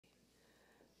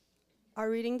Our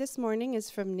reading this morning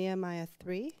is from Nehemiah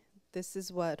 3. This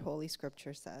is what Holy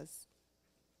Scripture says.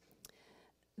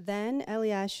 Then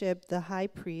Eliashib the high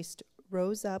priest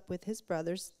rose up with his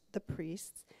brothers the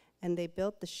priests, and they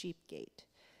built the sheep gate.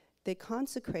 They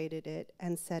consecrated it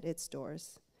and set its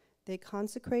doors. They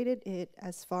consecrated it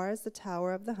as far as the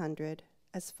Tower of the 100,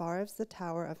 as far as the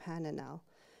Tower of Hananel.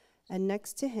 And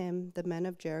next to him the men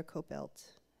of Jericho built.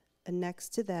 And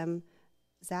next to them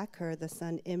Zachar the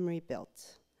son Imri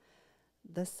built.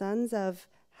 The sons of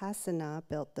Hassanah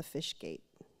built the fish gate.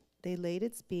 They laid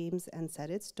its beams and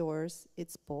set its doors,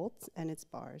 its bolts, and its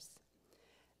bars.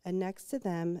 And next to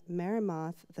them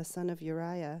Meremoth the son of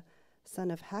Uriah, son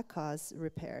of Hakkoz,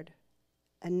 repaired.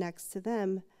 And next to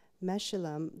them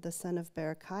Meshullam the son of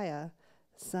Berechiah,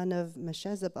 son of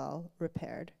Meshezabel,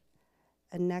 repaired.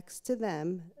 And next to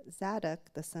them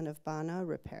Zadok the son of Bana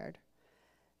repaired.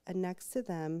 And next to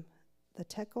them the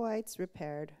Tekoites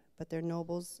repaired, but their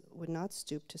nobles would not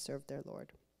stoop to serve their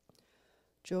Lord.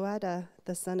 Joadah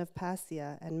the son of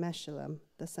Paseah and Meshullam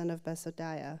the son of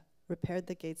Besodiah repaired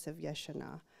the gates of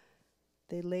Yeshanah.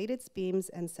 They laid its beams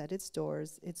and set its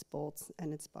doors, its bolts,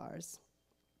 and its bars.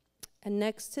 And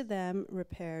next to them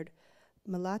repaired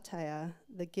Melatiah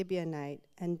the Gibeonite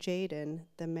and Jadon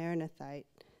the Meronothite,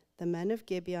 the men of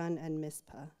Gibeon and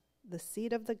Mizpah, the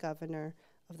seat of the governor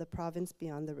of the province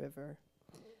beyond the river.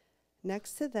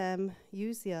 Next to them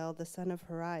Uziel the son of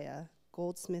Hariah,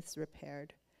 goldsmiths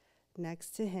repaired.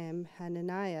 Next to him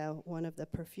Hananiah, one of the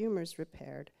perfumers,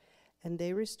 repaired, and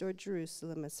they restored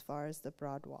Jerusalem as far as the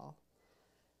broad wall.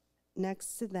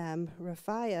 Next to them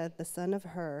Rephaiah the son of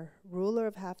Hur, ruler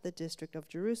of half the district of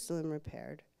Jerusalem,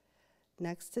 repaired.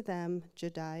 Next to them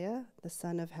Jediah the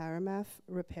son of Haramaph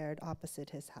repaired opposite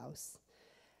his house.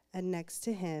 And next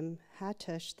to him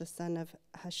Hattush the son of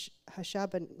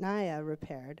Hashabniah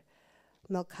repaired.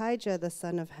 Melchijah the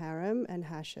son of Haram and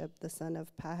Hashab the son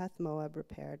of Pahath Moab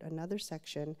repaired another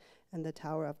section and the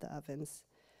tower of the ovens.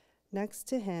 Next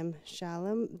to him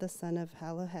Shallum the son of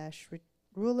Halohesh,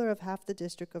 ruler of half the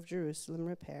district of Jerusalem,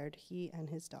 repaired, he and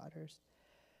his daughters.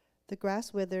 The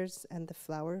grass withers and the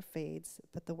flower fades,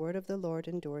 but the word of the Lord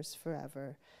endures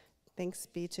forever. Thanks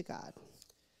be to God.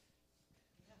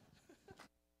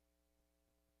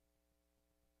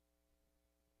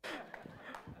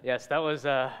 Yes, that was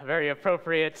a very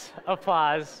appropriate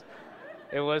applause.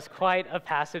 It was quite a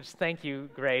passage. Thank you,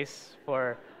 Grace,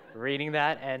 for reading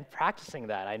that and practicing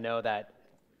that. I know that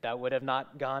would have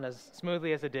not gone as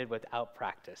smoothly as it did without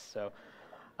practice. So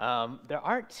there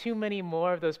aren't too many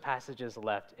more of those passages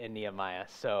left in Nehemiah.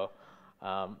 So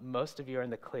most of you are in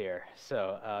the clear.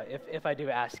 So if I do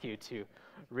ask you to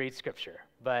read Scripture.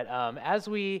 But as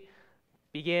we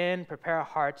prepare our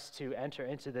hearts to enter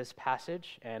into this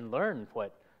passage and learn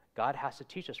what God has to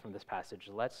teach us from this passage,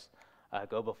 let's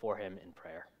go before him in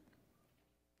prayer.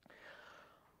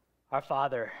 Our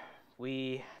Father,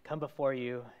 we come before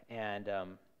you and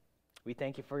we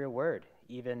thank you for your word,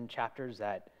 even chapters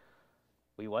that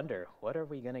we wonder, what are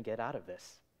we going to get out of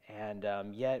this?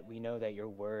 And yet we know that your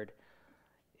word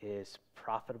is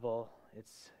profitable.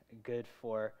 It's good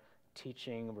for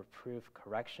teaching, reproof,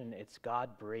 correction. It's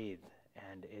God-breathed,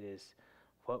 and it is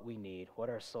what we need, what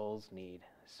our souls need.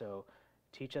 So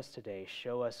teach us today.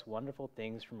 Show us wonderful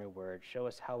things from your word. Show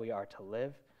us how we are to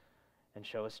live, and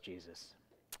show us Jesus.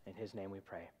 In his name we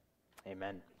pray.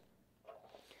 Amen.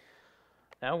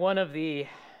 Now, one of the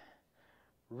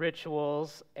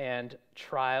rituals and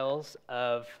trials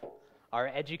of our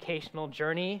educational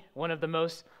journey, one of the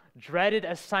most dreaded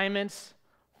assignments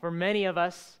for many of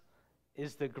us,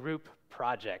 is the group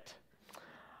project.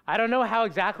 I don't know how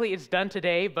exactly it's done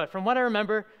today, but from what I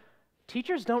remember,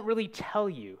 teachers don't really tell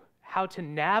you how to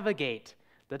navigate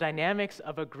the dynamics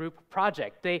of a group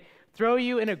project. They throw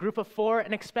you in a group of 4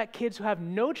 and expect kids who have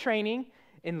no training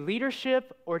in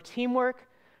leadership or teamwork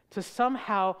to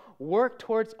somehow work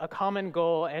towards a common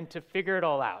goal and to figure it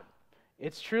all out.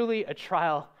 It's truly a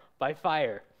trial by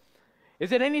fire.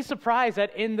 Is it any surprise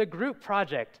that in the group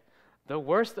project, the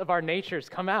worst of our natures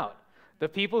come out? The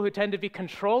people who tend to be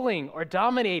controlling or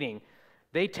dominating,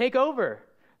 they take over.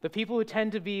 The people who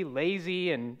tend to be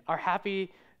lazy and are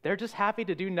happy, they're just happy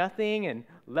to do nothing and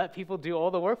let people do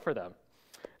all the work for them.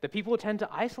 The people who tend to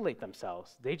isolate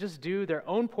themselves, they just do their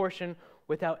own portion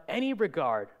without any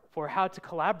regard for how to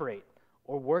collaborate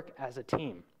or work as a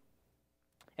team.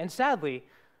 And sadly,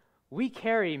 we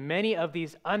carry many of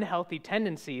these unhealthy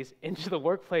tendencies into the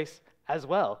workplace as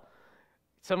well.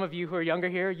 Some of you who are younger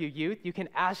here, you youth, you can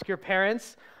ask your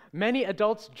parents. Many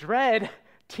adults dread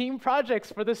team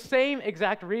projects for the same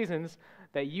exact reasons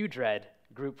that you dread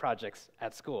group projects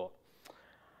at school.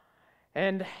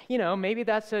 And, maybe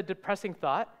that's a depressing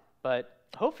thought, but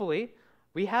hopefully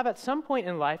We have at some point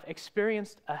in life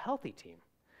experienced a healthy team.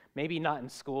 Maybe not in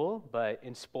school, but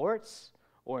in sports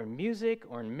or in music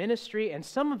or in ministry. And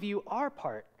some of you are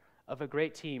part of a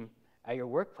great team at your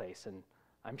workplace, and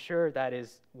I'm sure that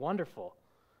is wonderful.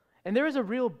 And there is a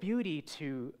real beauty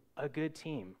to a good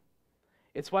team.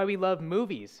 It's why we love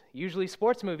movies, usually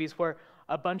sports movies, where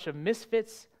a bunch of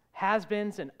misfits,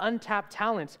 has-beens, and untapped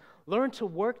talents learn to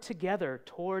work together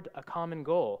toward a common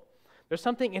goal. There's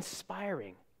something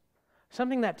inspiring,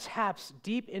 something that taps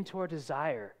deep into our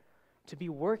desire to be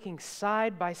working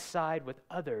side by side with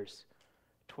others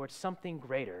towards something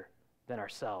greater than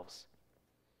ourselves.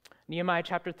 Nehemiah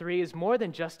chapter 3 is more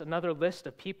than just another list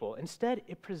of people. Instead,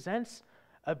 it presents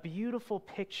a beautiful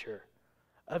picture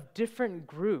of different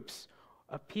groups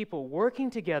of people working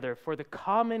together for the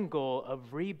common goal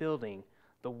of rebuilding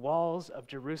the walls of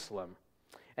Jerusalem.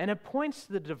 And it points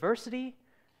to the diversity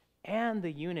and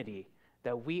the unity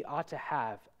that we ought to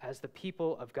have as the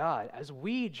people of God as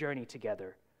we journey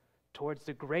together towards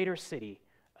the greater city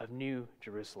of New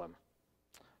Jerusalem.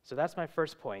 So that's my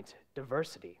first point,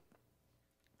 diversity.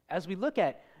 As we look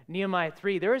at Nehemiah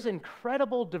 3, there is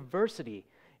incredible diversity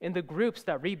in the groups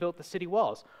that rebuilt the city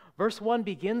walls. Verse 1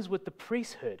 begins with the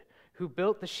priesthood who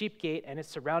built the sheep gate and its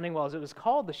surrounding walls. It was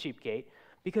called the sheep gate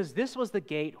because this was the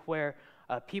gate where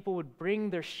people would bring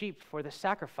their sheep for the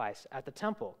sacrifice at the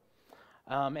temple.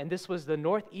 And this was the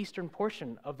northeastern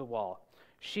portion of the wall.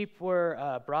 Sheep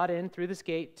were brought in through this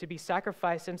gate to be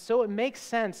sacrificed, and so it makes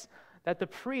sense that the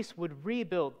priests would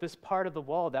rebuild this part of the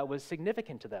wall that was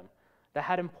significant to them, that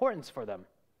had importance for them.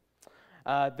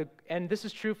 And this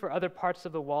is true for other parts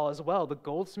of the wall as well. The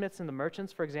goldsmiths and the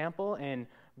merchants, for example, in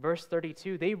verse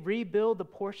 32, they rebuild the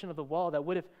portion of the wall that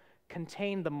would have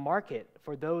contained the market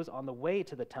for those on the way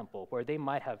to the temple, where they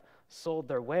might have sold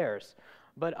their wares.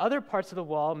 But other parts of the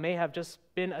wall may have just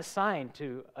been assigned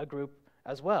to a group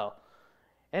as well.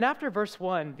 And after verse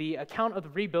 1, the account of the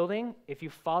rebuilding, if you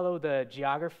follow the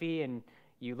geography and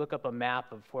you look up a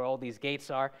map of where all these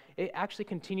gates are, it actually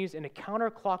continues in a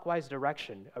counterclockwise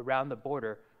direction around the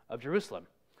border of Jerusalem.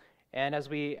 And as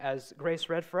Grace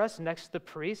read for us, next to the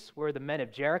priests were the men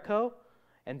of Jericho,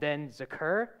 and then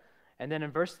Zakur, and then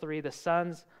in verse 3, the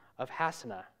sons of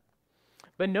Hassenaah.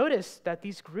 But notice that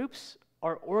these groups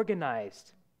are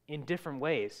organized in different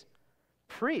ways.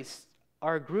 Priests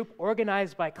are a group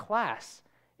organized by class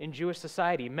in Jewish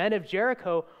society. Men of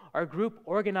Jericho are a group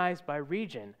organized by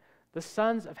region. The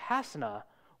sons of Hassenaah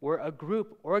were a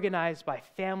group organized by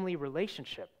family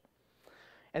relationship.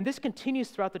 And this continues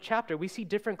throughout the chapter. We see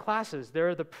different classes. There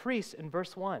are the priests in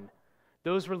verse 1,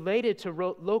 those related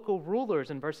to local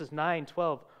rulers in verses 9,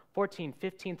 12, 14,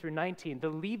 15 through 19, the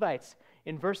Levites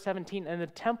in verse 17, and the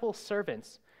temple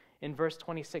servants in verse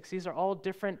 26. These are all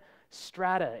different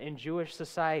strata in Jewish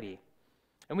society.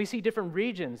 And we see different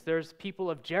regions. There's people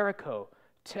of Jericho,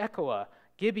 Tekoa,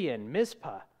 Gibeon,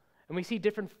 Mizpah. And we see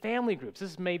different family groups.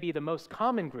 This may be the most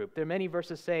common group. There are many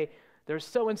verses say, there's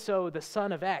so-and-so, the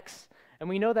son of X. And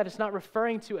we know that it's not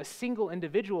referring to a single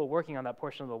individual working on that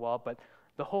portion of the wall, but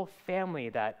the whole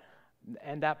family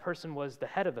and that person was the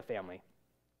head of the family.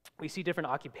 We see different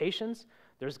occupations.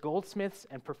 There's goldsmiths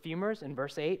and perfumers in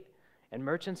verse 8, and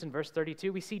merchants in verse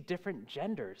 32. We see different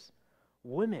genders.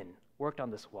 Women worked on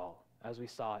this wall, as we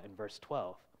saw in verse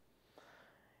 12.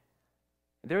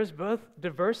 There's both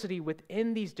diversity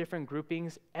within these different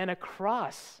groupings and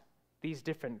across these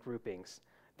different groupings.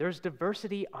 There's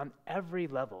diversity on every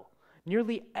level.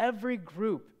 Nearly every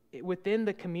group within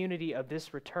the community of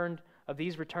these returned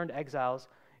exiles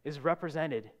is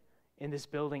represented in this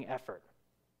building effort.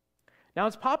 Now,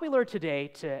 it's popular today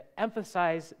to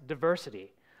emphasize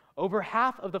diversity. Over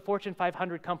half of the Fortune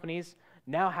 500 companies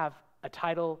now have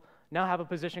a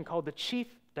position called the Chief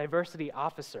Diversity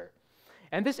Officer.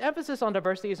 And this emphasis on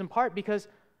diversity is in part because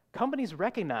companies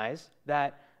recognize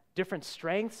that different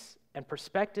strengths and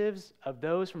perspectives of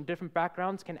those from different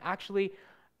backgrounds can actually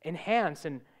enhance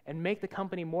and make the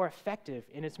company more effective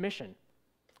in its mission.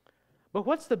 But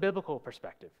what's the biblical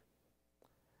perspective?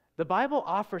 The Bible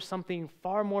offers something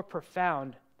far more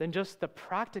profound than just the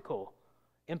practical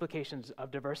implications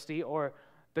of diversity or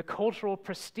the cultural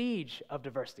prestige of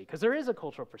diversity, because there is a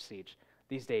cultural prestige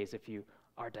these days if you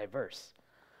are diverse.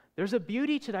 There's a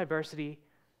beauty to diversity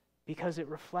because it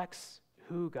reflects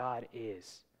who God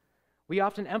is. We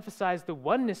often emphasize the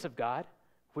oneness of God,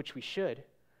 which we should,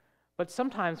 but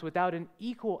sometimes without an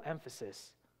equal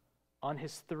emphasis on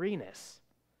his threeness.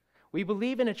 We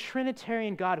believe in a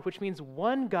Trinitarian God, which means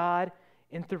one God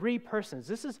in three persons.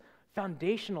 This is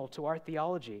foundational to our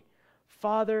theology: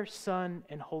 Father, Son,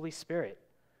 and Holy Spirit.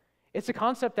 It's a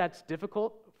concept that's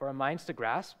difficult for our minds to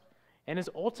grasp and is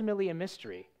ultimately a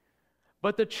mystery.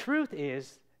 But the truth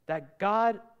is that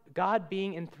God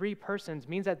being in three persons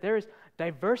means that there is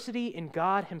diversity in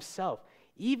God himself,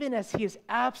 even as he is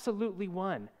absolutely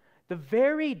one, the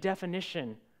very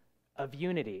definition of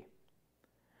unity.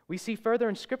 We see further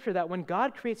in Scripture that when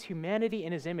God creates humanity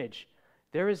in his image,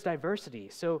 there is diversity.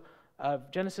 So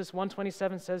Genesis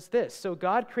 1:27 says this, "So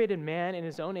God created man in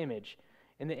his own image.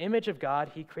 In the image of God,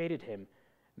 he created him.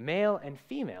 Male and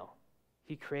female,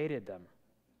 he created them."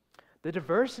 The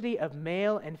diversity of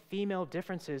male and female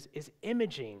differences is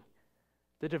imaging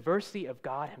the diversity of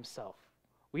God himself.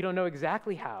 We don't know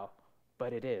exactly how,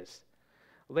 but it is.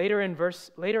 Later in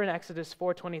Exodus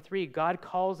 4:23, God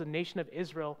calls the nation of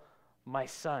Israel my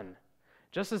son.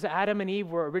 Just as Adam and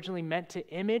Eve were originally meant to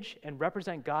image and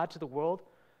represent God to the world,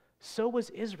 so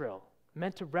was Israel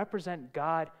meant to represent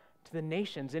God to the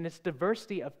nations in its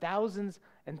diversity of thousands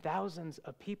and thousands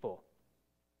of people.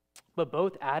 But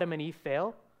both Adam and Eve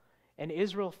fail, and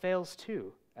Israel fails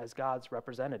too as God's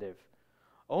representative.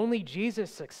 Only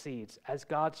Jesus succeeds as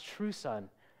God's true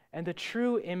son and the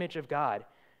true image of God.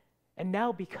 And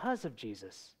now, because of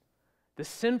Jesus, the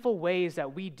sinful ways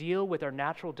that we deal with our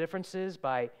natural differences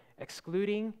by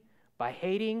excluding, by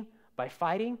hating, by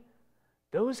fighting,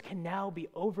 those can now be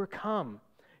overcome.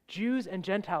 Jews and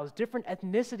Gentiles, different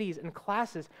ethnicities and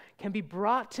classes can be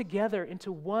brought together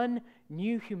into one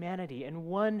new humanity and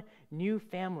one new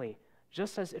family,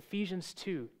 just as Ephesians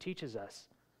 2 teaches us.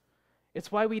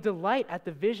 It's why we delight at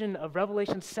the vision of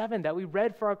Revelation 7 that we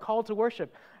read for our call to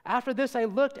worship. After this I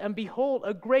looked, and behold,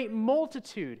 a great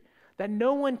multitude that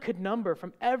no one could number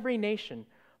from every nation,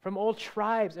 from all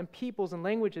tribes and peoples and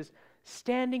languages,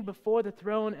 standing before the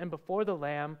throne and before the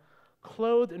Lamb,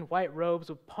 clothed in white robes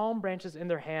with palm branches in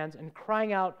their hands, and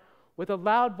crying out with a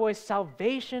loud voice,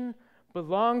 "Salvation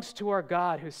belongs to our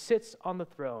God who sits on the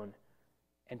throne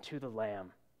and to the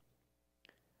Lamb."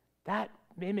 That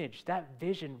image, that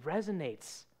vision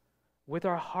resonates with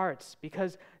our hearts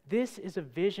because this is a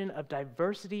vision of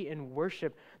diversity in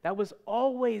worship that was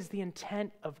always the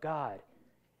intent of God.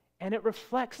 And it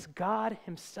reflects God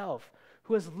himself,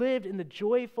 who has lived in the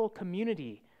joyful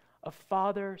community of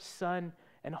Father, Son,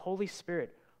 and Holy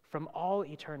Spirit from all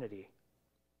eternity.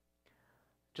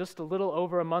 Just a little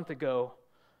over a month ago,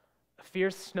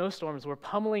 fierce snowstorms were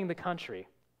pummeling the country.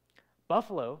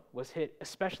 Buffalo was hit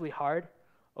especially hard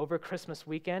over Christmas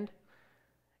weekend.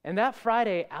 And that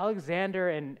Friday, Alexander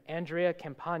and Andrea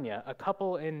Campagna, a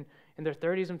couple in their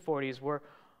 30s and 40s, were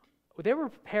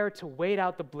prepared to wait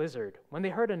out the blizzard when they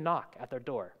heard a knock at their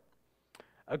door.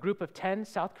 A group of 10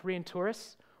 South Korean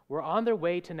tourists were on their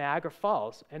way to Niagara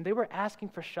Falls, and they were asking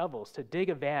for shovels to dig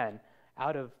a van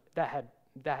out of that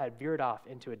had veered off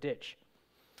into a ditch.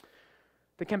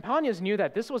 The Campagnas knew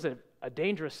that this was a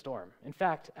dangerous storm. In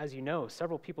fact, as you know,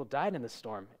 several people died in the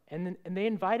storm, and they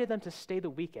invited them to stay the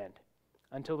weekend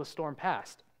until the storm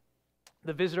passed.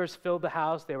 The visitors filled the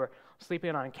house. They were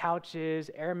sleeping on couches,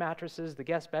 air mattresses, the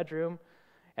guest bedroom,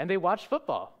 and they watched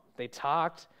football. They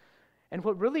talked, and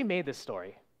what really made this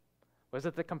story was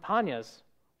that the Campagnas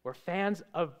were fans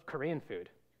of Korean food.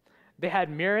 They had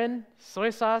mirin, soy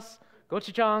sauce,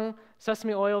 gochujang,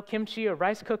 sesame oil, kimchi, a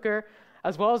rice cooker,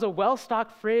 as well as a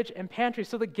well-stocked fridge and pantry.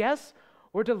 So the guests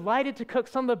were delighted to cook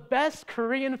some of the best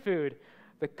Korean food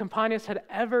the Campagnas had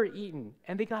ever eaten,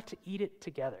 and they got to eat it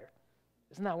together.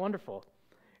 Isn't that wonderful?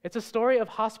 It's a story of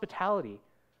hospitality,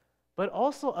 but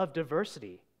also of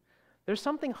diversity. There's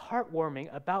something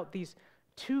heartwarming about these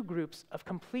two groups of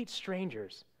complete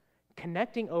strangers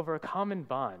connecting over a common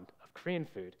bond of Korean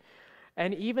food.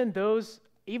 And even those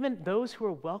who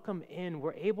were welcomed in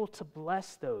were able to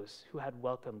bless those who had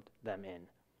welcomed them in.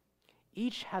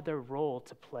 Each had their role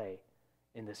to play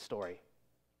in this story.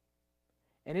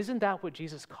 And isn't that what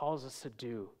Jesus calls us to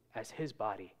do as his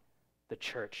body, the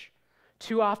church?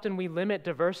 Too often we limit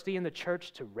diversity in the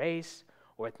church to race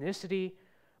or ethnicity,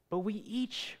 but we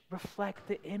each reflect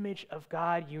the image of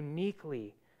God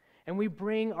uniquely. And we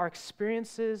bring our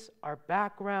experiences, our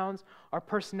backgrounds, our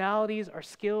personalities, our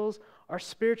skills, our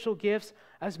spiritual gifts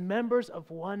as members of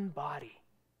one body,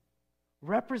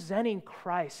 representing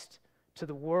Christ to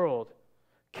the world,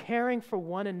 caring for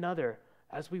one another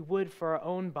as we would for our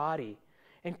own body,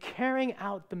 and carrying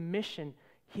out the mission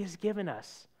he has given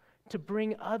us to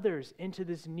bring others into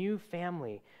this new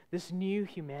family, this new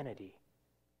humanity.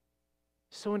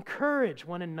 So encourage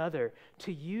one another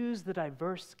to use the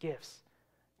diverse gifts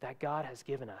that God has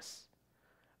given us.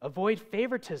 Avoid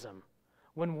favoritism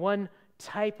when one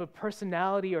type of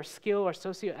personality or skill or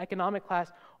socioeconomic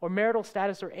class or marital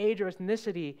status or age or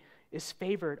ethnicity is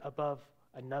favored above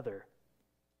another.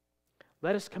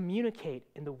 Let us communicate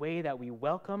in the way that we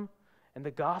welcome and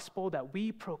the gospel that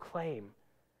we proclaim,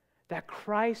 that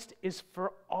Christ is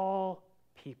for all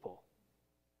people.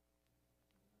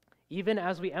 Even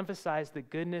as we emphasize the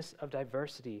goodness of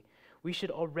diversity, we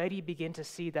should already begin to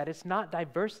see that it's not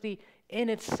diversity in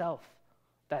itself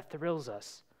that thrills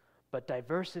us, but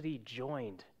diversity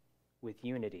joined with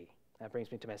unity. That brings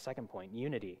me to my second point,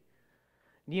 unity.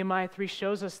 Nehemiah 3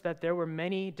 shows us that there were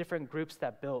many different groups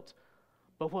that built,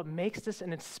 but what makes this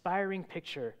an inspiring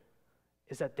picture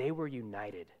is that they were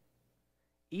united.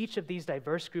 Each of these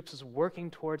diverse groups was working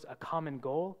towards a common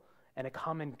goal and a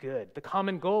common good. The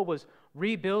common goal was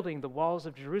rebuilding the walls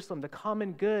of Jerusalem. The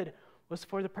common good was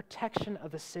for the protection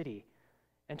of the city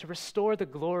and to restore the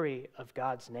glory of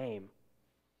God's name.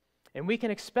 And we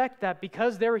can expect that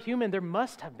because they were human, there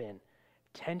must have been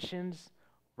tensions,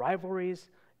 rivalries,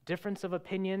 difference of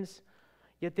opinions,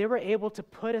 yet they were able to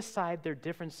put aside their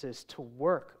differences to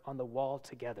work on the wall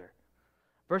together.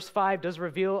 Verse 5 does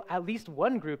reveal at least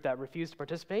one group that refused to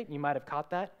participate. You might have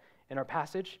caught that in our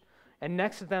passage. And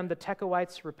next to them, the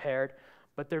Tekoites repaired,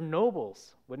 but their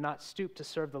nobles would not stoop to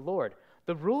serve the Lord.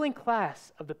 The ruling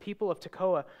class of the people of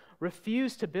Tekoa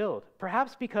refused to build,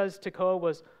 perhaps because Tekoa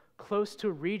was close to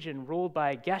a region ruled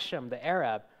by Geshem the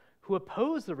Arab, who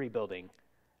opposed the rebuilding,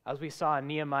 as we saw in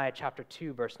Nehemiah chapter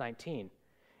 2, verse 19.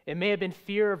 It may have been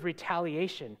fear of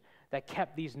retaliation that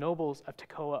kept these nobles of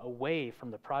Tekoa away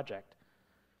from the project.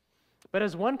 But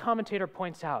as one commentator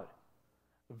points out,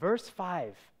 verse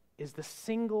 5 is the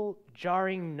single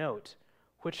jarring note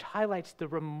which highlights the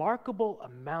remarkable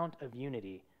amount of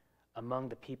unity among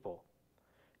the people.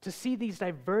 To see these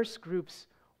diverse groups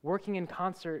working in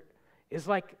concert is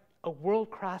like a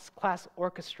world-class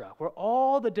orchestra where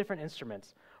all the different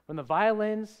instruments, from the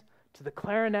violins to the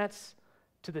clarinets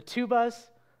to the tubas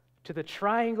to the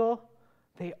triangle,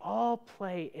 they all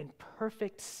play in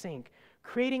perfect sync,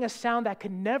 creating a sound that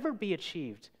could never be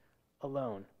achieved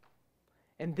alone.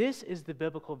 And this is the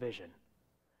biblical vision.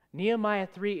 Nehemiah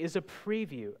 3 is a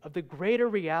preview of the greater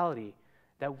reality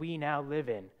that we now live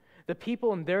in. The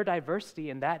people in their diversity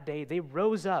in that day, they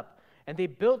rose up and they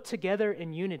built together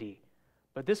in unity.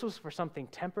 But this was for something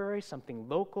temporary, something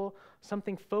local,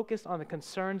 something focused on the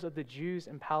concerns of the Jews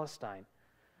in Palestine.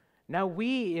 Now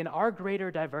we, in our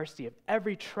greater diversity of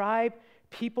every tribe,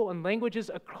 people, and languages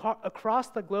across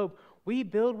the globe, we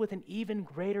build with an even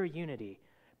greater unity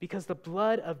because the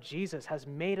blood of Jesus has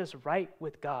made us right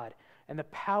with God, and the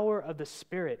power of the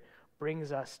Spirit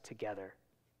brings us together.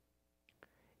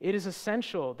 It is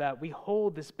essential that we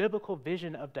hold this biblical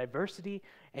vision of diversity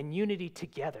and unity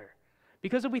together.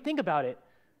 Because if we think about it,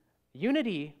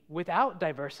 unity without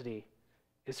diversity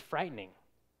is frightening.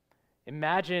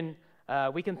 Imagine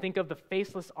we can think of the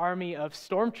faceless army of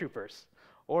stormtroopers,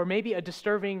 or maybe a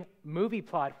disturbing movie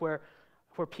plot where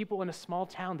people in a small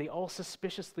town, they all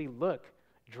suspiciously look,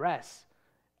 dress,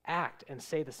 act, and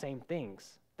say the same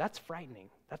things. That's frightening.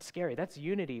 That's scary. That's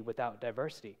unity without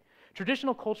diversity.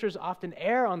 Traditional cultures often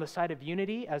err on the side of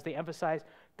unity as they emphasize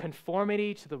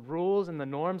conformity to the rules and the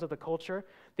norms of the culture.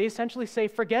 They essentially say,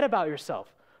 forget about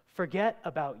yourself. Forget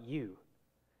about you.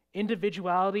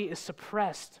 Individuality is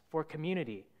suppressed for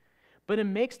community, but it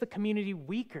makes the community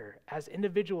weaker as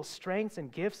individual strengths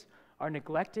and gifts are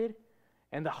neglected,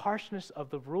 and the harshness of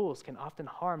the rules can often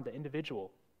harm the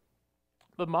individual.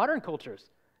 But modern cultures,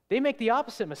 they make the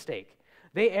opposite mistake.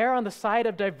 They err on the side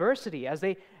of diversity as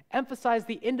they emphasize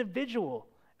the individual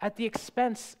at the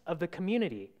expense of the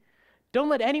community. Don't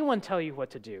let anyone tell you what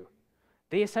to do.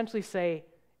 They essentially say,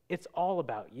 it's all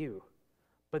about you.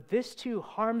 But this too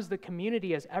harms the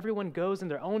community as everyone goes in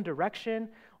their own direction,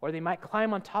 or they might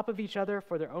climb on top of each other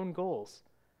for their own goals.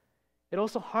 It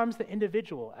also harms the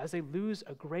individual as they lose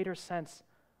a greater sense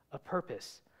of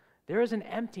purpose. There is an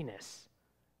emptiness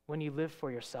when you live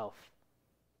for yourself.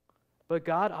 But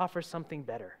God offers something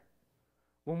better.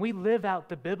 When we live out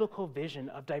the biblical vision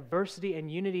of diversity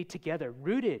and unity together,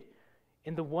 rooted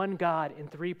in the one God in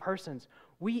three persons,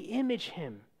 we image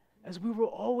him as we were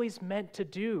always meant to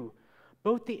do.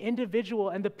 Both the individual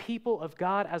and the people of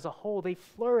God as a whole, they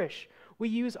flourish. We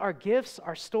use our gifts,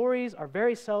 our stories, our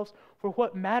very selves for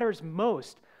what matters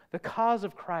most, the cause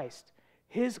of Christ,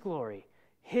 his glory,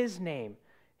 his name,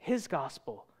 his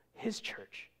gospel, his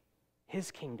church,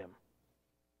 his kingdom.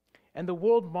 And the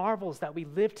world marvels that we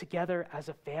live together as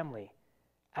a family,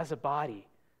 as a body.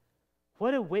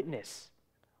 What a witness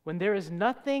when there is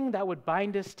nothing that would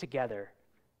bind us together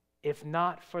if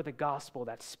not for the gospel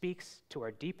that speaks to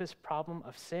our deepest problem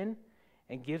of sin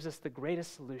and gives us the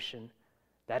greatest solution,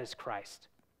 that is Christ.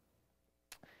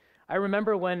 I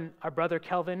remember when our brother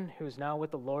Kelvin, who's now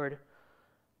with the Lord,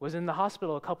 was in the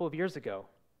hospital a couple of years ago.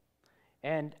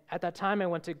 And at that time, I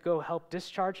went to go help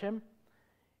discharge him.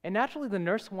 And naturally, the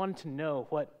nurse wanted to know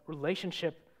what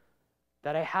relationship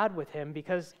that I had with him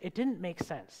because it didn't make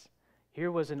sense.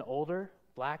 Here was an older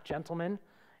black gentleman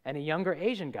and a younger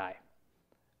Asian guy.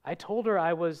 I told her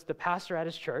I was the pastor at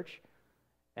his church,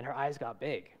 and her eyes got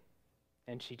big,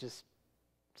 and she just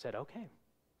said, okay.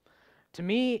 To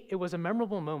me, it was a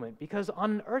memorable moment because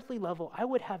on an earthly level, I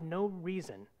would have no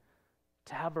reason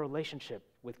to have a relationship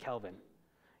with Kelvin,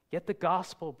 yet the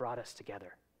gospel brought us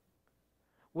together.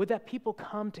 Would that people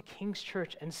come to King's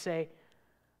Church and say,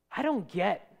 I don't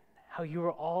get how you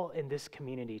are all in this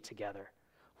community together.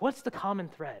 What's the common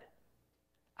thread?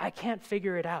 I can't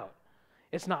figure it out.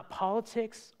 It's not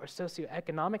politics or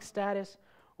socioeconomic status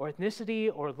or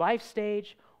ethnicity or life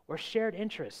stage or shared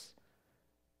interests.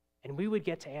 And we would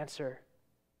get to answer,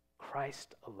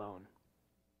 Christ alone.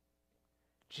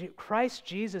 Christ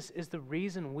Jesus is the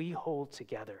reason we hold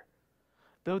together.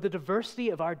 Though the diversity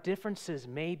of our differences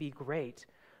may be great,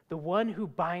 the one who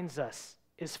binds us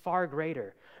is far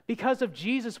greater. Because of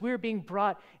Jesus, we're being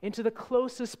brought into the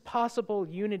closest possible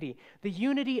unity, the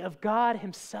unity of God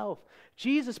himself.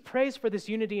 Jesus prays for this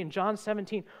unity in John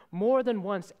 17 more than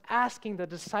once, asking the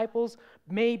disciples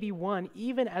may be one,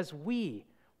 even as we,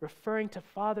 referring to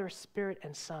Father, Spirit,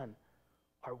 and Son,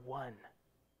 are one.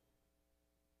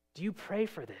 Do you pray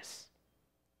for this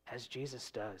as Jesus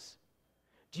does?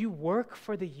 Do you work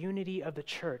for the unity of the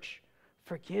church,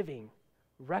 forgiving,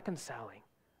 reconciling,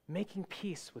 making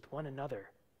peace with one another?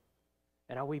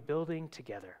 And are we building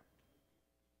together?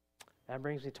 That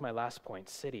brings me to my last point,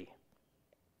 city.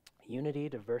 Unity,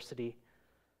 diversity,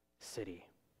 city.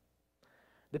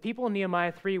 The people in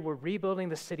Nehemiah 3 were rebuilding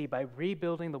the city by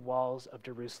rebuilding the walls of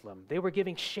Jerusalem. They were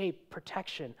giving shape,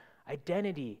 protection,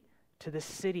 identity to this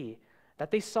city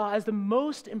that they saw as the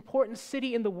most important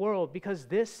city in the world because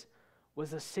this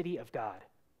was the city of God.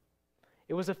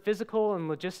 It was a physical and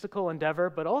logistical endeavor,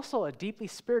 but also a deeply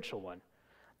spiritual one.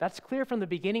 That's clear from the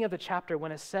beginning of the chapter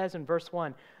when it says in verse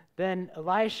 1, then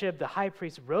Eliashib, the high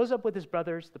priest, rose up with his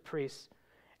brothers, the priests,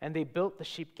 and they built the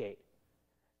sheep gate.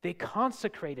 They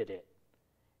consecrated it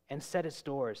and set its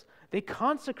doors. They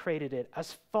consecrated it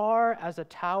as far as the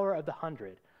Tower of the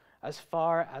 100, as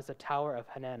far as the Tower of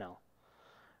Hananel.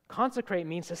 Consecrate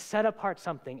means to set apart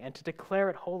something and to declare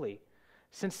it holy,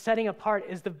 since setting apart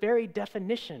is the very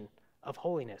definition of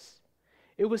holiness.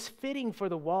 It was fitting for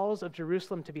the walls of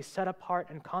Jerusalem to be set apart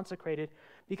and consecrated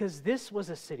because this was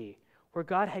a city where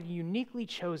God had uniquely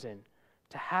chosen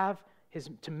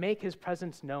to make his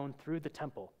presence known through the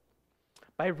temple.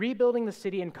 By rebuilding the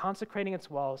city and consecrating its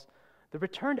walls, the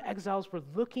returned exiles were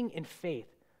looking in faith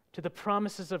to the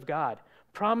promises of God,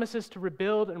 promises to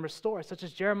rebuild and restore, such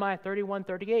as Jeremiah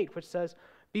 31:38, which says,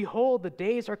 behold, the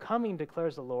days are coming,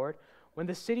 declares the Lord, when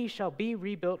the city shall be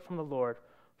rebuilt from the Lord,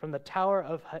 from the Tower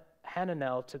of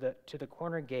Hananel to the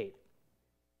corner gate.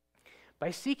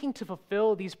 By seeking to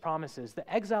fulfill these promises,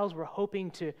 the exiles were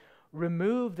hoping to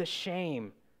remove the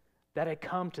shame that had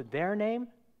come to their name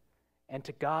and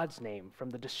to God's name from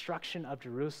the destruction of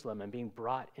Jerusalem and being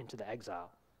brought into the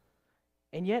exile.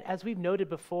 And yet, as we've noted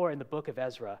before in the book of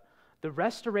Ezra, the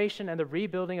restoration and the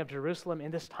rebuilding of Jerusalem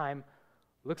in this time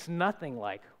looks nothing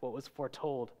like what was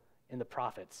foretold in the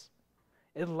prophets.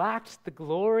 It lacked the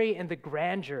glory and the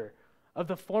grandeur of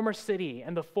the former city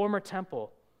and the former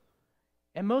temple.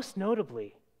 And most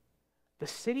notably, the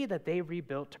city that they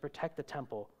rebuilt to protect the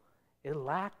temple, it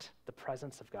lacked the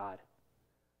presence of God.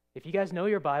 If you guys know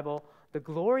your Bible, the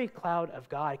glory cloud of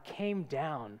God came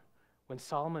down when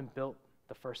Solomon built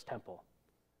the first temple.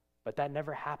 But that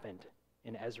never happened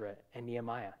in Ezra and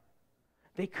Nehemiah.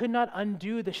 They could not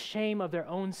undo the shame of their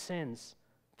own sins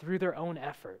through their own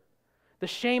effort, the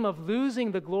shame of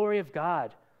losing the glory of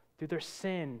God through their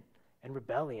sin and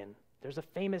rebellion. There's a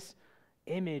famous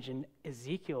image in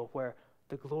Ezekiel where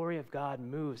the glory of God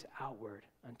moves outward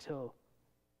until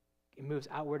it moves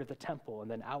outward of the temple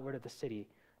and then outward of the city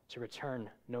to return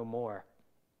no more.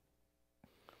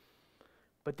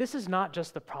 But this is not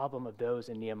just the problem of those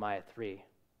in Nehemiah 3.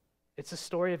 It's the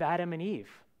story of Adam and Eve,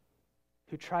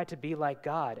 who tried to be like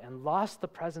God and lost the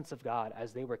presence of God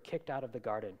as they were kicked out of the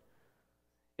garden.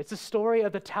 It's the story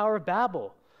of the Tower of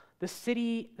Babel, the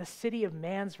city of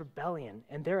man's rebellion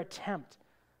and their attempt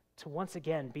to once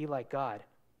again be like God.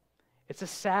 It's a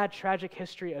sad, tragic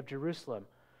history of Jerusalem,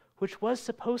 which was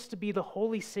supposed to be the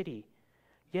holy city,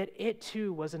 yet it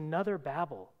too was another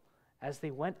Babel as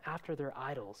they went after their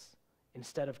idols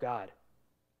instead of God.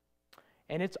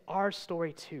 And it's our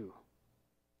story too,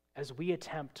 as we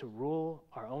attempt to rule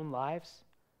our own lives,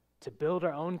 to build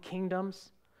our own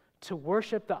kingdoms, to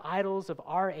worship the idols of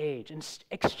our age, and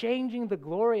exchanging the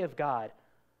glory of God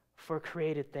for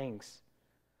created things.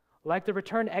 Like the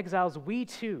returned exiles, we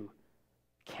too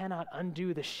cannot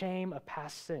undo the shame of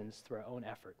past sins through our own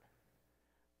effort.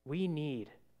 We need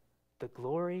the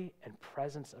glory and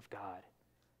presence of God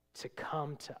to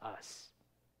come to us,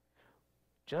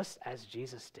 just as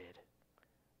Jesus did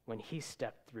when he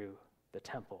stepped through the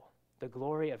temple. The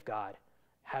glory of God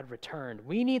had returned.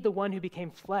 We need the one who became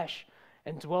flesh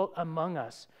and dwelt among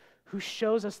us, who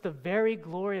shows us the very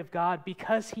glory of God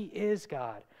because he is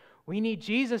God. We need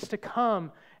Jesus to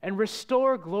come and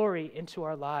restore glory into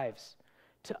our lives,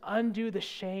 to undo the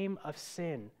shame of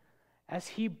sin, as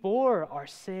he bore our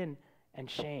sin and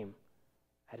shame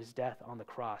at his death on the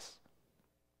cross.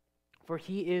 For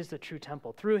he is the true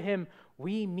temple. Through him,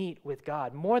 we meet with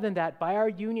God. More than that, by our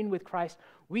union with Christ,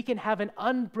 we can have an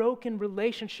unbroken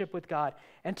relationship with God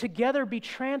and together be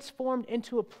transformed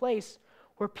into a place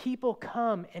where people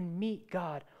come and meet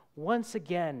God once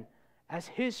again as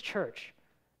his church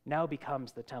now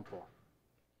becomes the temple.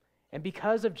 And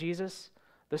because of Jesus,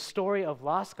 the story of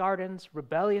lost gardens,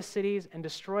 rebellious cities, and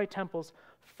destroyed temples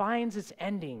finds its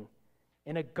ending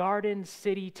in a garden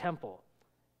city temple,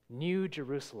 New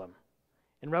Jerusalem.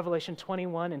 In Revelation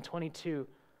 21 and 22,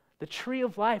 the tree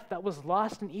of life that was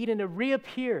lost in Eden, it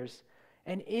reappears,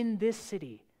 and in this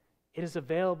city, it is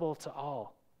available to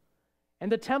all.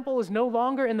 And the temple is no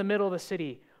longer in the middle of the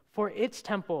city, for its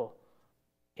temple,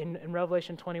 in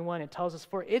Revelation 21, it tells us,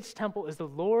 for its temple is the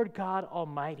Lord God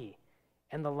Almighty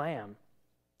and the Lamb.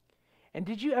 And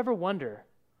did you ever wonder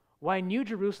why New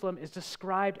Jerusalem is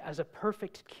described as a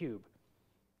perfect cube?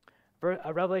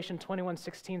 Revelation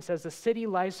 21:16 says, the city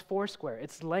lies foursquare,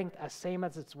 its length as same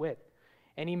as its width.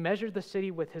 And he measured the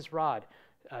city with his rod,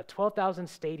 12,000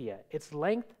 stadia. Its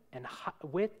length and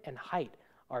width and height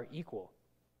are equal.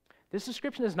 This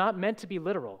description is not meant to be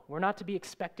literal. We're not to be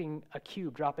expecting a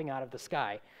cube dropping out of the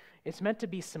sky. It's meant to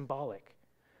be symbolic.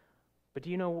 But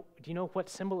do you know what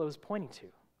symbol it was pointing to?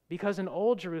 Because in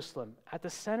Old Jerusalem, at the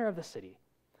center of the city,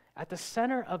 at the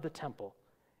center of the temple,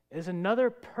 is another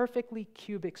perfectly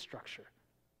cubic structure,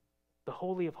 the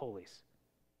Holy of Holies.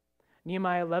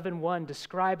 Nehemiah 11:1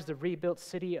 describes the rebuilt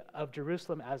city of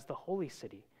Jerusalem as the holy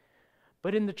city.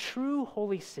 But in the true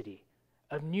holy city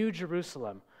of New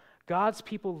Jerusalem, God's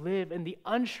people live in the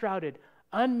unshrouded,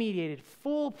 unmediated,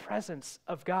 full presence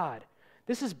of God.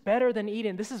 This is better than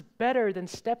Eden. This is better than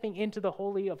stepping into the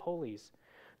Holy of Holies.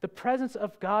 The presence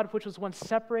of God, which was once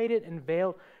separated and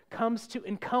veiled, comes to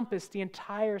encompass the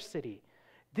entire city.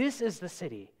 This is the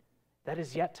city that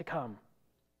is yet to come.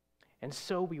 And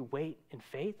so we wait in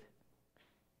faith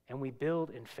and we build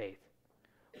in faith.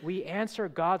 We answer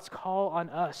God's call on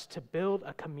us to build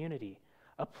a community,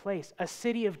 a place, a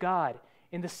city of God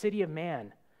in the city of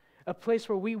man, a place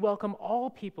where we welcome all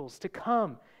peoples to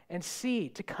come and see,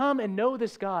 to come and know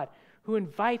this God who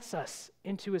invites us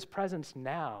into his presence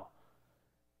now,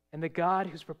 and the God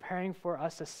who's preparing for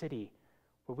us a city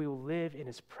where we will live in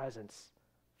his presence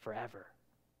forever.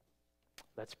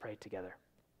 Let's pray together.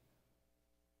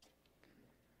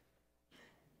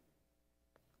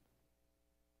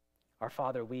 Our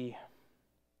Father, we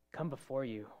come before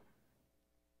you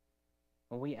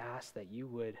and we ask that you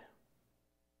would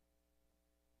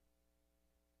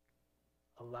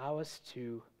allow us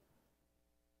to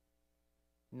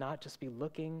not just be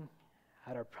looking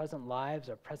at our present lives,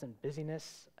 our present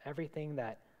busyness, everything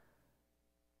that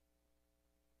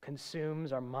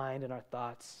consumes our mind and our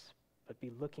thoughts, but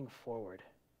be looking forward,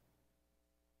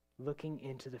 looking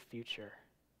into the future,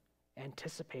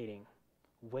 anticipating,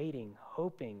 waiting,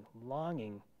 hoping,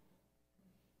 longing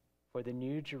for the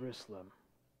New Jerusalem,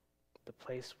 the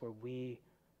place where we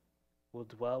will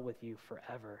dwell with you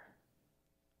forever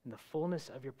in the fullness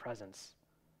of your presence.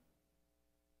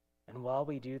 And while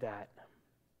we do that,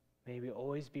 may we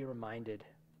always be reminded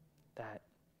that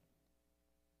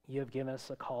you have given us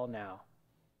a call now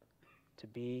to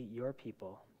be your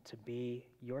people, to be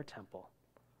your temple.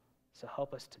 So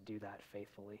help us to do that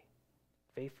faithfully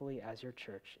as your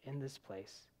church in this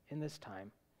place, in this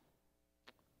time.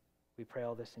 We pray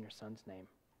all this in your Son's name.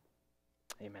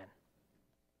 Amen.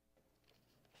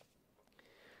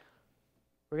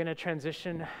 We're going to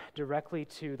transition directly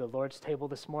to the Lord's table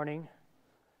this morning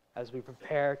as we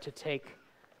prepare to take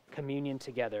communion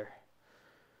together.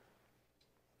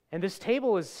 And this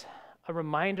table is a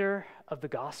reminder of the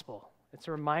gospel. It's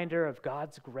a reminder of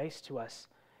God's grace to us.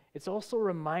 It's also a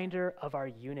reminder of our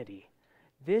unity.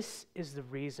 This is the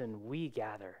reason we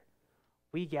gather.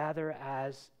 We gather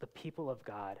as the people of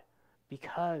God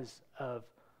because of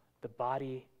the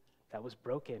body that was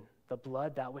broken, the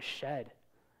blood that was shed,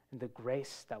 and the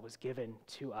grace that was given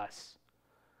to us.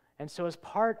 And so as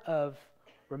part of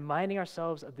reminding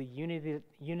ourselves of the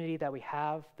unity that we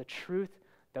have, the truth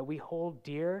that we hold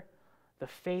dear, the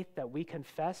faith that we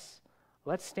confess,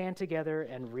 let's stand together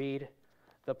and read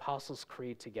the Apostles'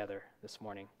 Creed together this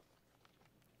morning.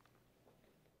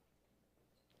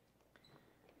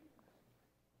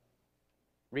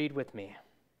 Read with me.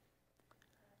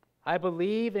 I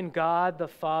believe in God the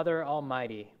Father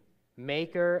Almighty,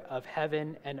 maker of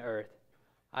heaven and earth.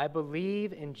 I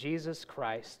believe in Jesus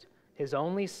Christ, his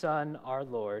only Son, our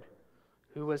Lord,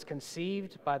 who was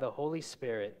conceived by the Holy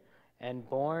Spirit and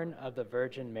born of the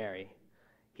Virgin Mary.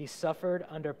 He suffered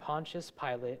under Pontius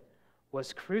Pilate,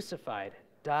 was crucified,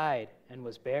 died, and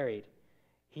was buried.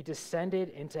 He descended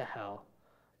into hell.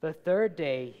 The third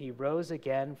day he rose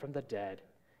again from the dead.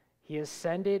 He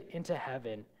ascended into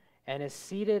heaven and is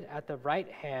seated at the right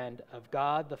hand of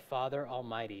God the Father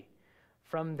Almighty.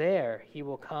 From there he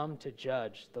will come to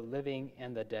judge the living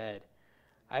and the dead.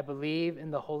 I believe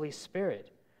in the Holy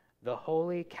Spirit, the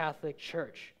Holy Catholic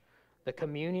Church, the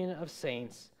communion of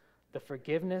saints, the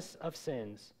forgiveness of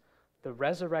sins, the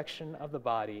resurrection of the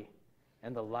body,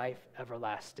 and the life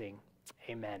everlasting.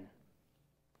 Amen.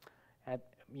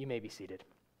 You may be seated.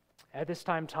 At this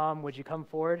time, Tom, would you come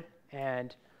forward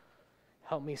and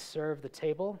help me serve the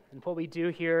table? And what we do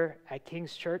here at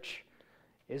King's Church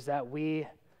is that we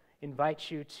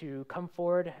invite you to come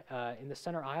forward in the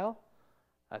center aisle,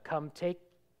 come take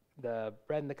the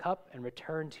bread and the cup and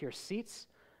return to your seats,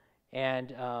 and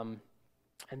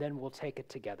then we'll take it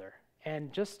together.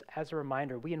 And just as a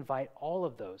reminder, we invite all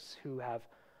of those who have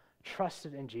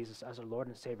trusted in Jesus as our Lord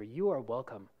and Savior. You are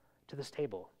welcome to this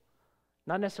table,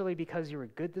 not necessarily because you were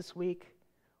good this week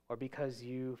or because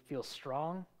you feel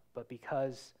strong, but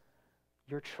because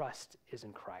your trust is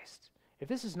in Christ. If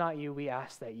this is not you, we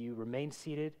ask that you remain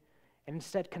seated and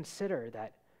instead consider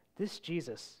that this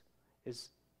Jesus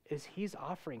he's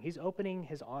opening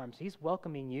his arms, he's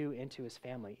welcoming you into his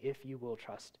family if you will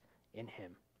trust in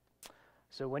him.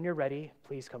 So when you're ready,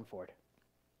 please come forward.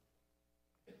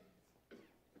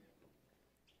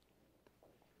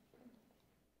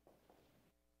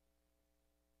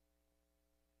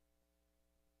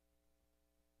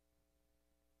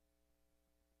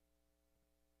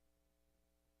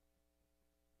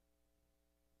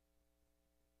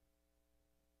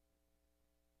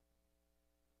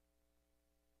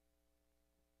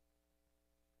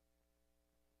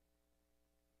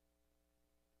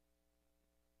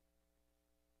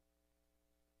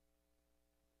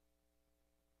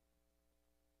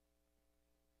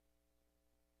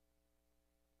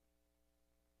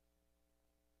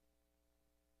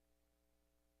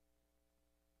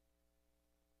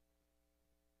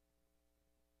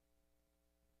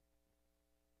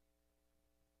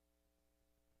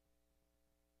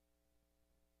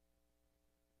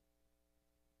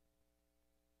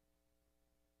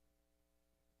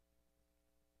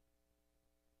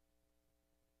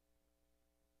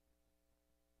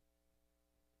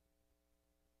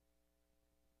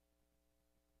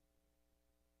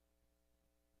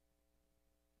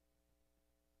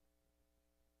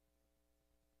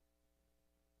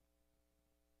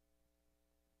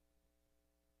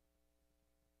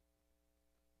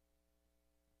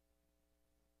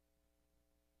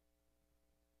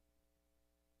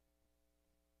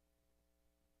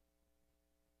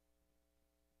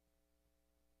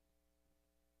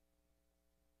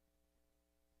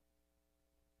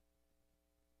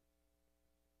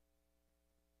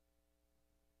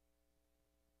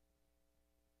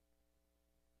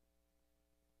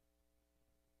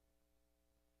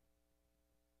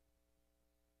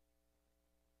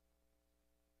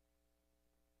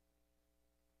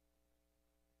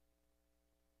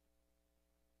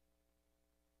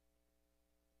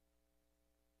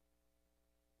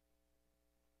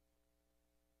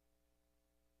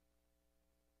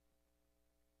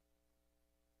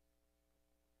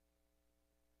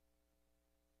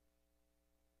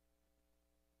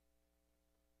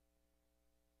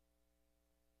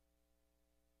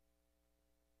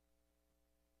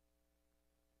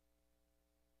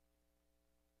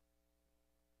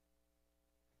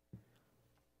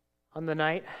 On the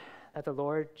night that the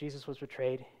Lord Jesus was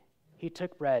betrayed, he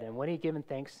took bread, and when he had given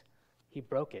thanks, he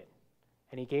broke it,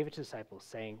 and he gave it to his disciples,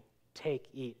 saying, "Take,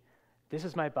 eat. This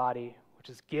is my body, which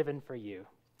is given for you.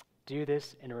 Do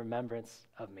this in remembrance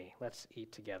of me." Let's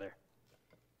eat together.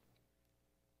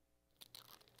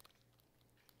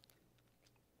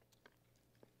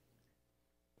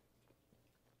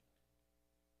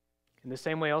 In the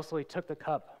same way also he took the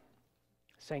cup,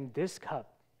 saying, "This cup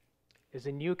is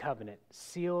a new covenant,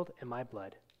 sealed in my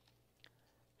blood,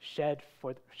 shed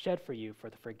for you for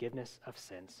the forgiveness of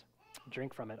sins.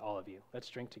 Drink from it, all of you." Let's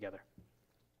drink together.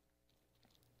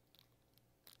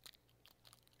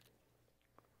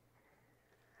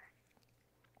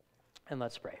 And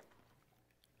let's pray.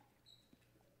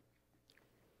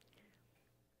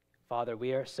 Father,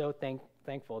 we are so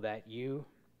thankful that you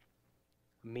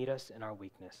meet us in our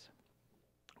weakness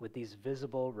with these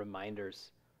visible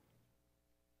reminders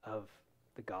of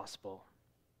the gospel,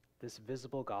 this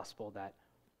visible gospel that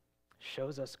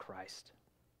shows us Christ.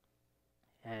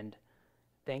 And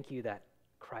thank you that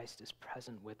Christ is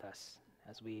present with us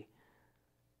as we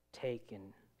take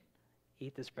and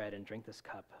eat this bread and drink this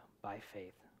cup by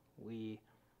faith. We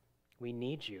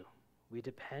need you. We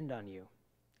depend on you,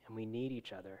 and we need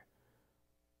each other.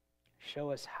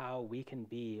 Show us how we can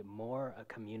be more a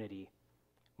community,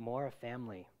 more a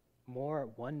family, more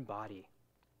one body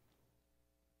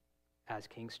as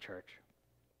King's Church.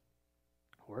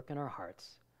 Work in our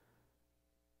hearts.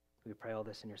 We pray all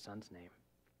this in your Son's name.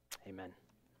 Amen.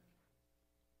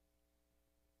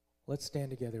 Let's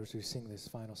stand together as we sing this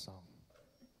final song.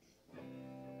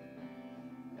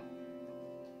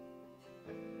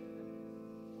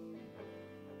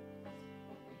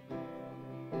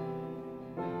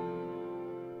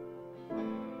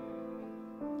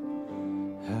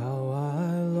 How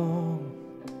I long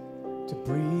to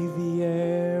breathe the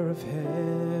air of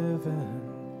heaven,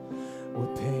 where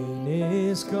pain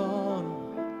is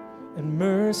gone and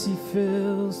mercy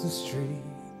fills the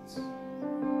streets,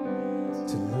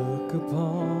 to look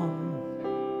upon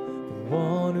the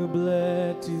one who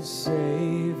bled to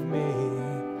save me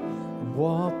and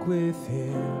walk with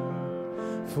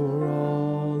him for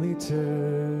all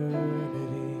eternity.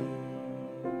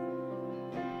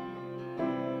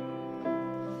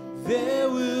 There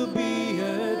will be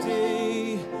a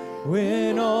day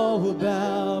when all will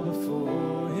bow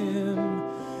before him.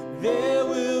 There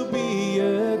will be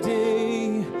a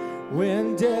day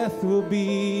when death will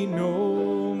be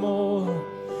no more,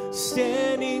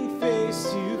 standing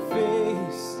face to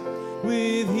face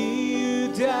with he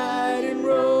who died and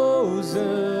rose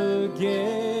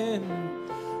again.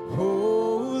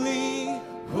 Holy,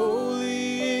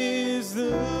 holy is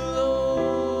the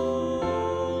Lord.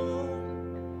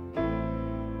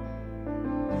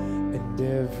 And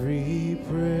every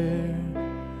prayer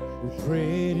we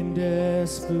prayed in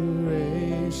desperation,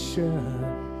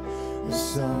 the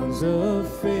songs of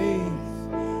faith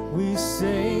we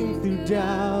sang through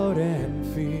doubt and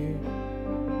fear,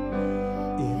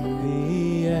 in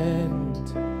the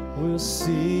end we'll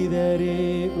see that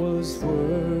it was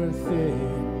worth it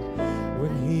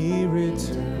when he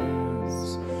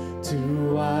returns to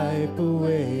wipe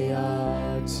away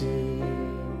our tears.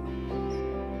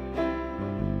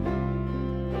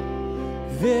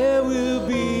 There will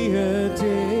be a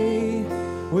day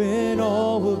when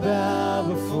all will bow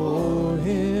before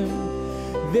him.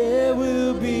 There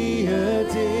will be a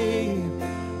day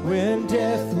when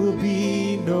death will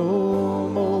be no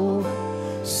more,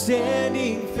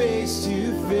 standing face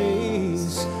to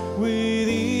face with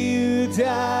he who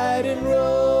died and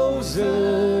rose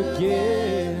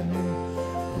again.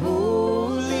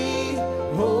 Holy,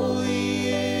 holy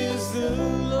is the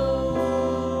Lord.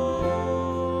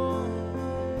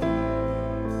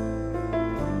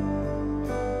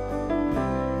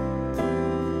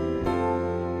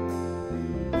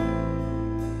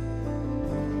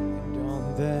 And on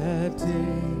that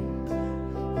day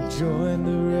we join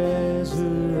the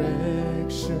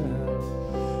resurrection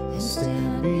and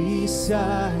stand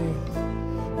beside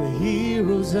the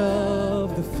heroes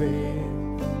of the faith.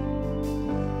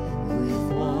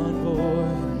 With one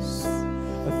voice,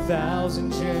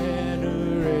 1,000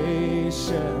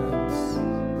 generations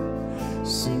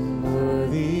sing,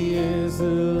 worthy is the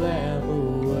Lamb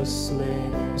who was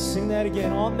slain. Sing that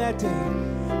again. On that day,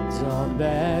 on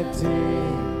that day,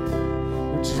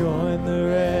 we join the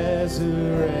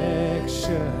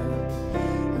resurrection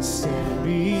and stand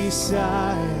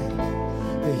beside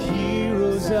the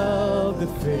heroes of the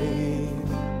faith.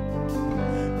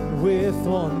 And with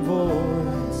one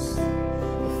voice,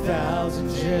 1,000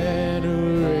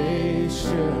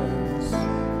 generations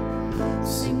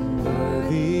sing,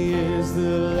 worthy is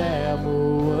the Lamb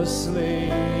who was slain.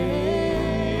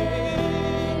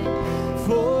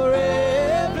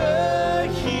 Forever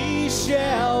he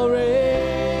shall reign.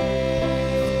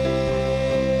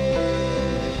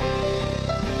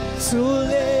 So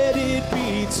let it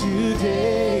be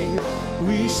today.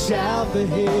 We shout the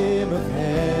hymn of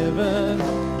heaven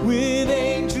with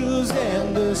angels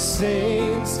and the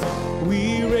saints.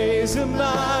 We raise a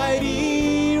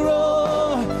mighty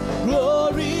roar.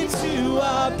 Glory to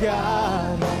our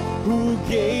God who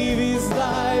gave his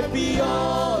life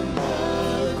beyond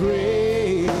the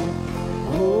grave.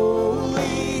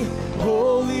 Holy,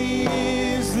 holy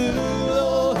is the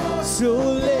Lord. So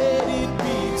let it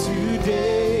be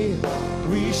today.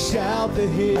 We shout the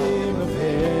hymn of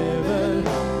heaven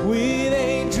with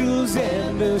angels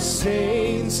and the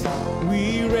saints,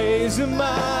 we raise a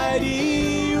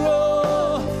mighty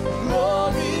roar.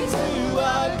 Glory to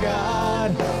our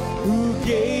God, who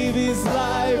gave his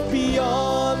life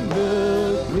beyond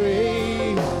the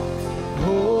grave.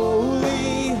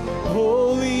 Holy,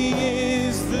 holy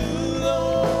is the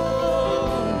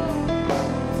Lord.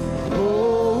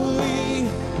 Holy,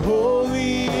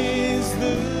 holy is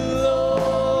the Lord.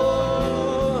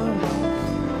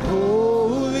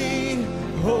 Holy,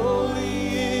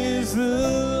 holy is the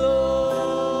Lord.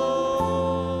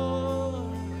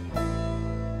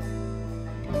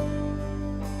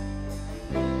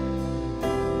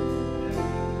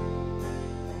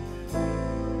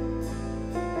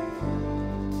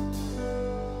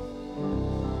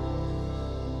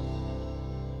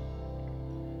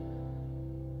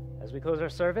 As we close our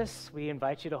service, we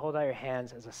invite you to hold out your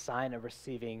hands as a sign of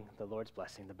receiving the Lord's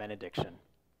blessing, the benediction.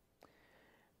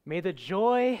 May the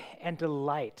joy and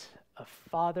delight of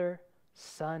Father,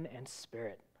 Son, and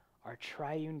Spirit, our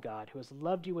triune God, who has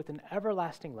loved you with an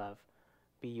everlasting love,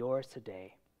 be yours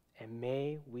today, and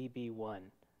may we be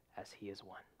one as he is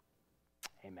one.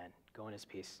 Amen. Go in his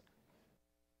peace.